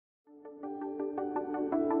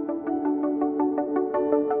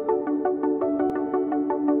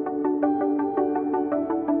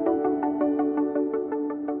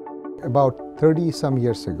About 30 some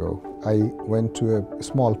years ago, I went to a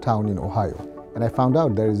small town in Ohio, and I found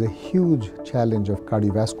out there is a huge challenge of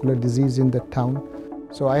cardiovascular disease in that town.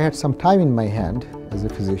 So I had some time in my hand as a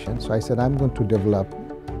physician, so I said I'm going to develop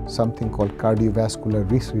something called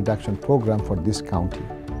cardiovascular risk reduction program for this county.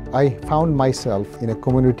 I found myself in a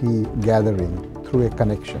community gathering through a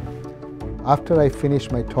connection. After I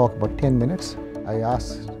finished my talk, about 10 minutes, I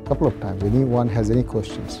asked a couple of times, anyone has any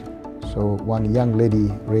questions? So one young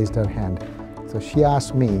lady raised her hand. So she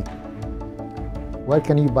asked me, where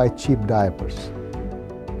can you buy cheap diapers?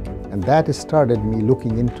 And that started me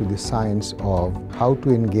looking into the science of how to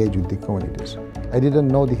engage with the communities. I didn't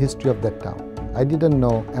know the history of that town. I didn't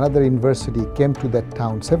know another university came to that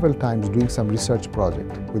town several times doing some research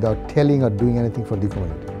project without telling or doing anything for the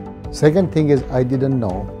community. Second thing is I didn't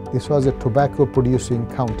know this was a tobacco producing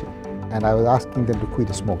county, and I was asking them to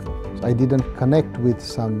quit smoking. So I didn't connect with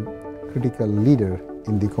some critical leader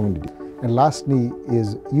in the community. And lastly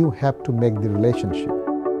is you have to make the relationship.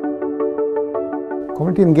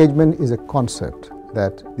 Community engagement is a concept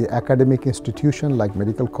that the academic institution like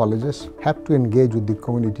medical colleges have to engage with the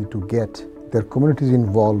community to get their communities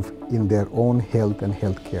involved in their own health and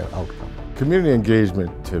healthcare outcome. Community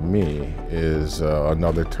engagement to me is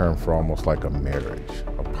another term for almost like a marriage,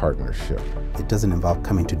 a partnership. It doesn't involve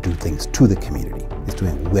coming to do things to the community. It's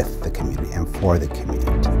doing it with the community and for the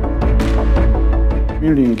community.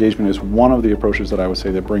 Community engagement is one of the approaches that I would say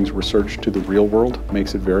that brings research to the real world,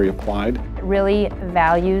 makes it very applied. It really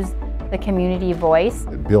values the community voice.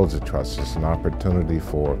 It builds a trust. It's an opportunity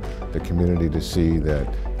for the community to see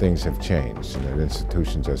that things have changed and that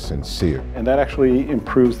institutions are sincere. And that actually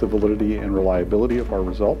improves the validity and reliability of our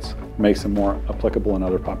results, makes them more applicable in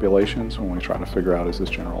other populations when we try to figure out is this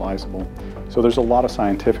generalizable. So there's a lot of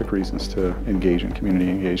scientific reasons to engage in community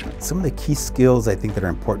engagement. Some of the key skills I think that are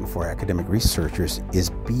important for academic researchers is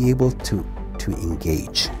be able to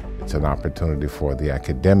engage. It's an opportunity for the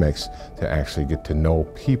academics to actually get to know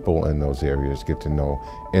people in those areas, get to know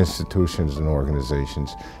institutions and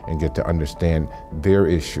organizations, and get to understand their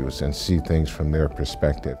issues and see things from their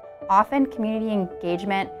perspective. Often community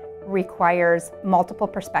engagement requires multiple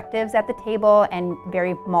perspectives at the table and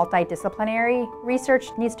very multidisciplinary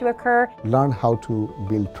research needs to occur. Learn how to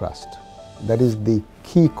build trust. That is the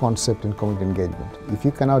key concept in community engagement. If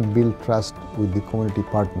you cannot build trust with the community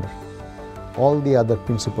partner, all the other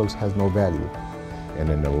principles has no value. And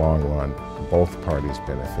in the long run, both parties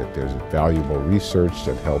benefit. There's valuable research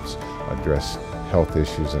that helps address health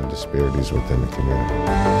issues and disparities within the community.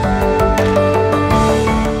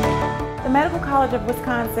 The Medical College of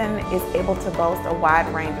Wisconsin is able to boast a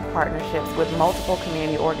wide range of partnerships with multiple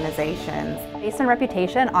community organizations. Based on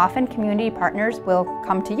reputation, often community partners will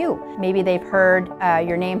come to you. Maybe they've heard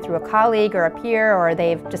your name through a colleague or a peer, or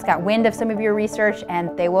they've just got wind of some of your research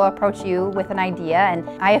and they will approach you with an idea. And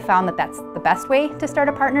I have found that that's the best way to start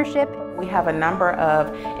a partnership. We have a number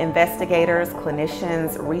of investigators,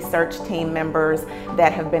 clinicians, research team members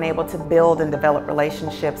that have been able to build and develop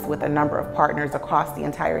relationships with a number of partners across the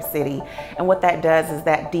entire city. And what that does is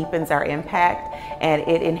that deepens our impact and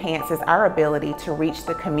it enhances our ability to reach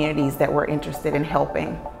the communities that we're interested in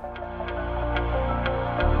helping.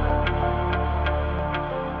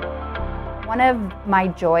 One of my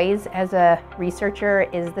joys as a researcher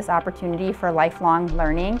is this opportunity for lifelong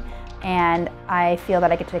learning. And I feel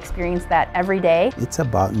that I get to experience that every day. It's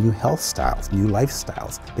about new health styles, new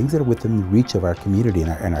lifestyles, things that are within the reach of our community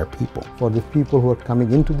and our people. For the people who are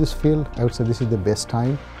coming into this field, I would say this is the best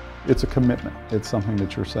time. It's a commitment. It's something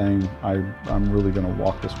that you're saying, I'm really going to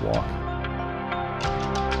walk this walk.